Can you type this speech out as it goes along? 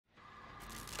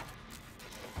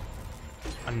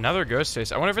Another ghost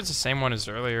face. I wonder if it's the same one as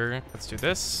earlier. Let's do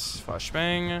this.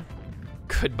 Flashbang.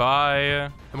 Goodbye.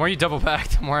 The more you double back,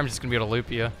 the more I'm just gonna be able to loop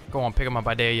you. Go on, pick him up.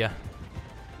 I dare ya.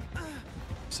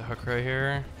 There's a hook right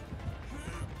here.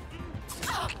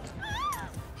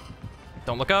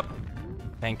 Don't look up.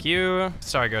 Thank you.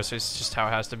 Sorry, ghost face. It's just how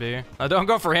it has to be. Don't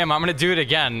go for him. I'm gonna do it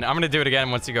again. I'm gonna do it again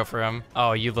once you go for him.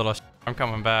 Oh, you little I'm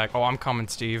coming back. Oh, I'm coming,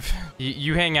 Steve.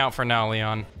 You hang out for now,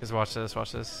 Leon. Just watch this.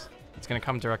 Watch this. It's gonna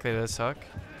come directly to this hook.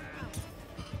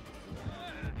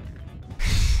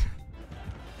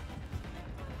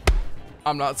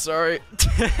 I'm not sorry.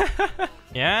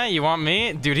 Yeah, you want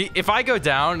me? Dude, if I go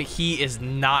down, he is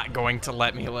not going to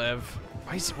let me live.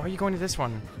 Why are you going to this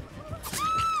one?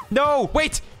 No,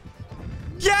 wait.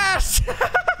 Yes!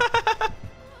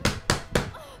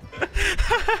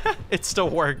 It still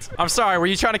worked. I'm sorry, were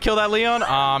you trying to kill that Leon?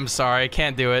 I'm sorry, I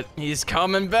can't do it. He's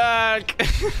coming back.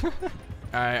 All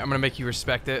right, I'm gonna make you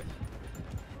respect it.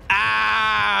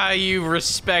 Ah, you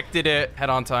respected it.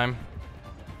 Head on time.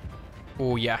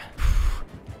 Oh, yeah.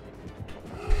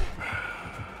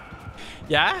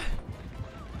 Yeah?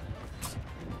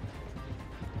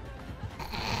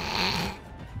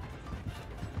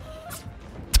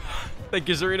 Thank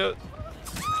you, Zarina.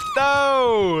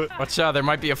 No! Watch out, there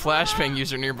might be a flashbang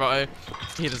user nearby.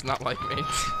 He does not like me.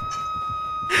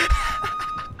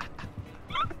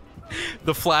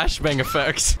 The flashbang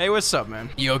effects. Hey, what's up, man?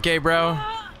 You okay, bro?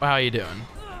 How you doing?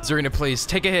 Zarina, please,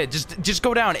 take a hit. Just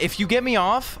go down. If you get me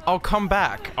off, I'll come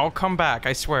back. I'll come back,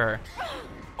 I swear.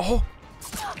 Oh!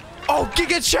 Oh,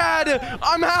 Giga Chad!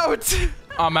 I'm out!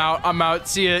 I'm out.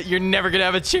 See ya. You're never gonna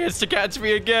have a chance to catch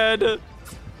me again.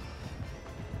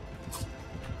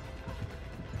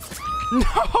 No,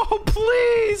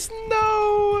 please,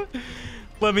 no.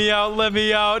 Let me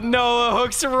out. No, the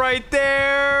hook's right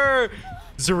there.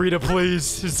 Zarina,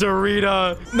 please.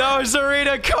 Zarina. No,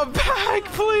 Zarina, come back,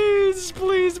 please.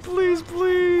 Please.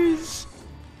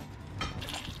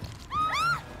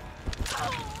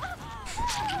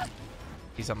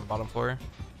 He's on the bottom floor.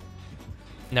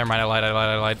 Never mind, I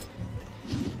lied.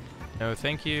 No,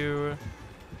 thank you.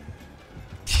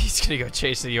 He's gonna go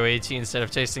chase the UAT instead of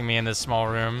chasing me in this small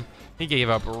room. He gave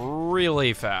up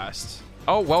really fast.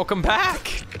 Oh, welcome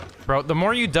back. Bro, the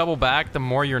more you double back, the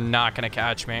more you're not gonna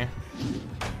catch me.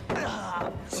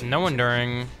 No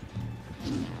enduring.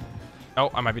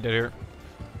 Oh, I might be dead here.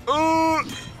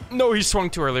 No, he swung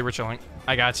too early. We're chilling.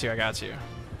 I got you.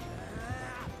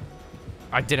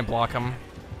 I didn't block him.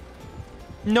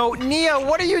 No, Nia,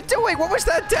 what are you doing? What was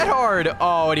that dead hard?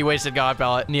 Oh, and he wasted God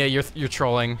Pallet. Nia, you're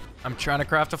trolling. I'm trying to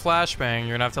craft a flashbang.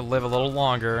 You're gonna have to live a little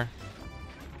longer.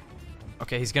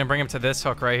 Okay, he's gonna bring him to this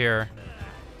hook right here.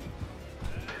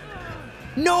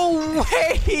 No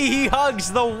way! He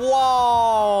hugs the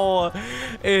wall!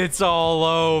 It's all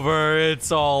over.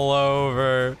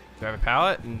 Do I have a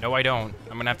pallet? No, I don't.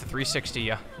 I'm gonna have to 360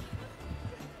 ya.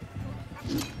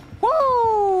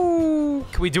 Woo!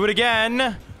 Can we do it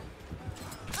again?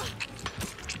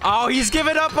 Oh, he's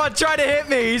giving up on trying to hit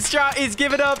me. He's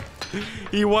giving up.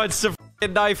 He wants to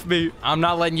f***ing knife me. I'm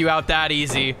not letting you out that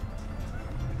easy.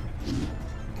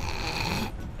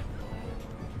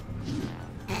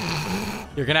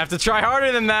 You're gonna have to try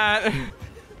harder than that.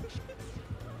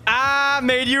 Ah,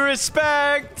 made you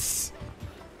respect.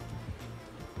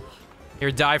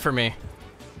 Here, die for me.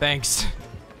 Thanks.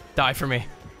 Die for me.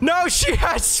 No, she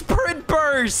has sprint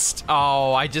burst.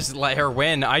 Oh, I just let her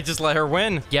win.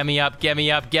 Get me up. You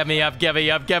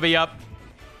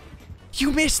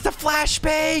missed the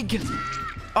flashbang.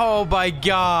 Oh my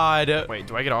God. Wait,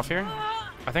 do I get off here?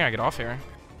 I think I get off here.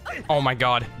 Oh my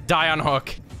God. Die on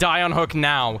hook. Die on hook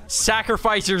now.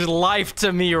 Sacrifice your life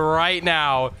to me right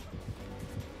now.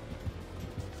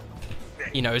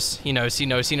 He knows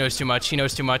too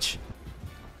much.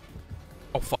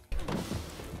 Oh, fuck.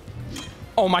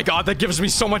 Oh my God, that gives me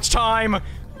so much time.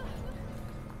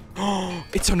 Oh,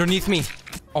 it's underneath me.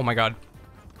 Oh my God.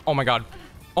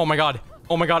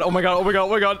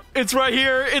 It's right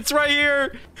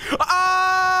here.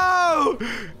 Oh!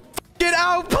 Get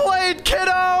outplayed,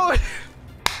 kiddo!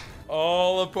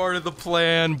 All a part of the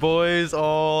plan, boys.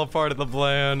 All a part of the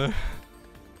plan.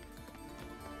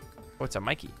 What's up,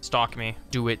 Mikey? Stalk me.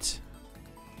 Do it.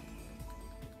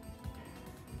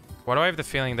 Why do I have the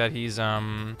feeling that he's,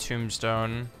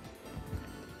 tombstone?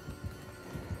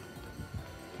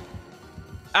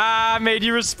 Ah, made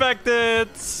you respect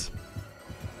it.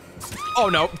 Oh,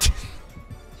 no.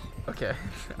 Okay.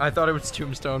 I thought it was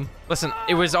tombstone. Listen,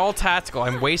 it was all tactical.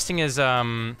 I'm wasting his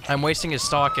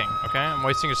stalking, okay? I'm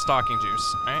wasting his stalking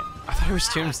juice, right? I thought it was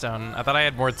tombstone. I thought I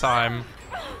had more time.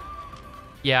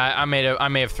 Yeah, I may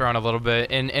have thrown a little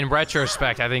bit. In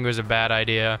retrospect, I think it was a bad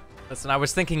idea. Listen, I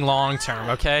was thinking long term,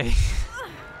 okay?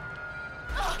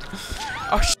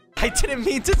 Oh, I didn't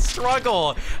mean to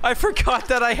struggle. I forgot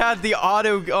that I had the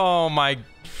auto. Oh my.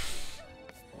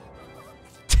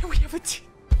 We have a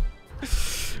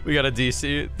we got a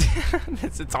DC.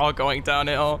 It's all going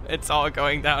downhill. It's all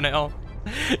going downhill.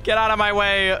 Get out of my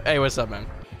way. Hey, what's up, man?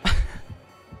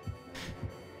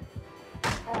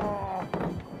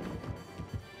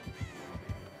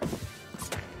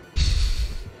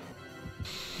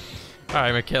 All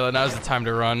right, Michaela, now's the time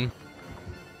to run.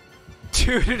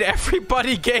 Dude,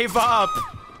 everybody gave up.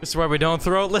 This is why we don't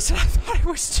throw. Listen, I thought it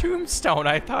was Tombstone.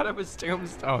 I thought it was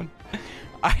Tombstone.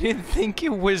 I didn't think it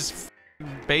was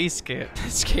base kit.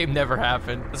 This game never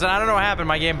happened. Listen, I don't know what happened.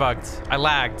 My game bugged. I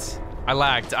lagged.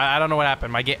 I don't know what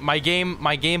happened. My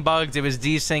game bugged. It was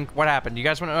desync. What happened? Do you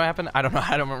guys want to know what happened? I don't know.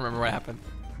 I don't remember what happened.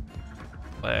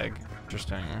 Lag.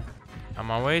 Interesting. I'm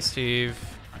on my way, Steve.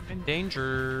 I'm in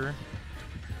danger.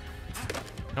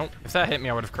 Nope. If that hit me,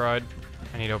 I would have cried.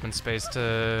 I need open space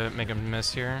to make him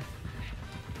miss here.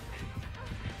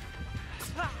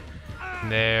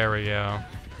 There we go.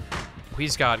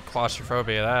 He's got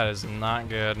claustrophobia. That is not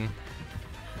good.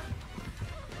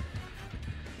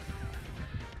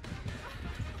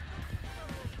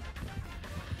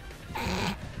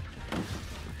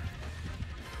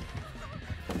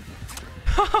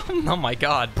 Oh my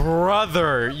god.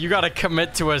 Brother, you gotta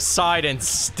commit to a side and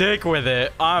stick with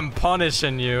it. I'm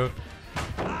punishing you.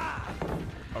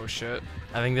 Oh shit.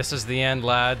 I think this is the end,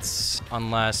 lads.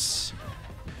 Unless...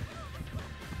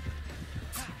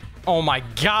 Oh my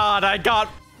god, I got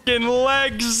f***ing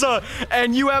legs!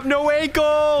 And you have no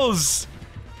ankles!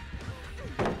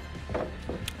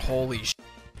 Holy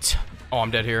shit. Oh,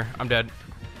 I'm dead here. I'm dead.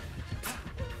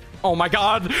 Oh my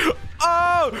god!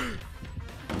 Oh!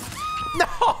 No!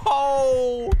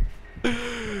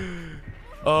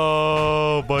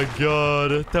 Oh my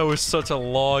god. That was such a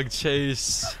long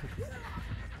chase.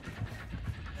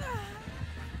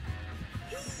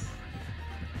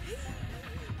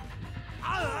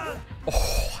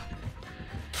 Oh.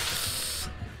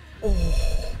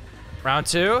 Oh. Round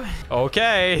 2.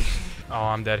 Okay. Oh,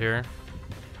 I'm dead here.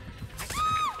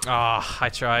 Ah, I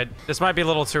tried. This might be a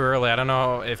little too early. I don't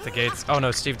know if the gates... Oh no,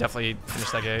 Steve definitely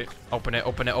finished that gate. Open it,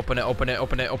 open it, open it, open it,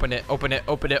 open it, open it, open it,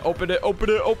 open it, open it,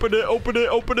 open it, open it, open it,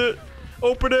 open it,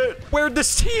 open it. Where'd the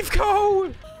Steve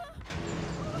go?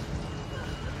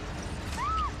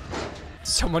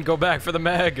 Someone go back for the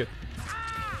Meg.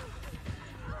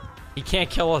 He can't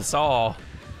kill us all.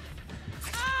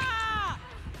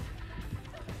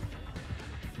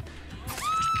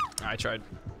 I tried.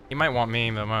 He might want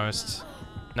me the most.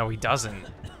 No, he doesn't.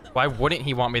 Why wouldn't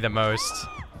he want me the most?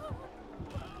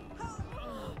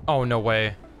 Oh, no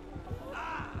way.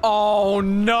 Oh,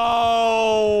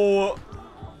 no!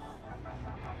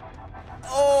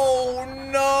 Oh,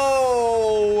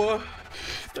 no!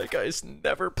 That guy's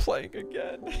never playing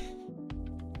again.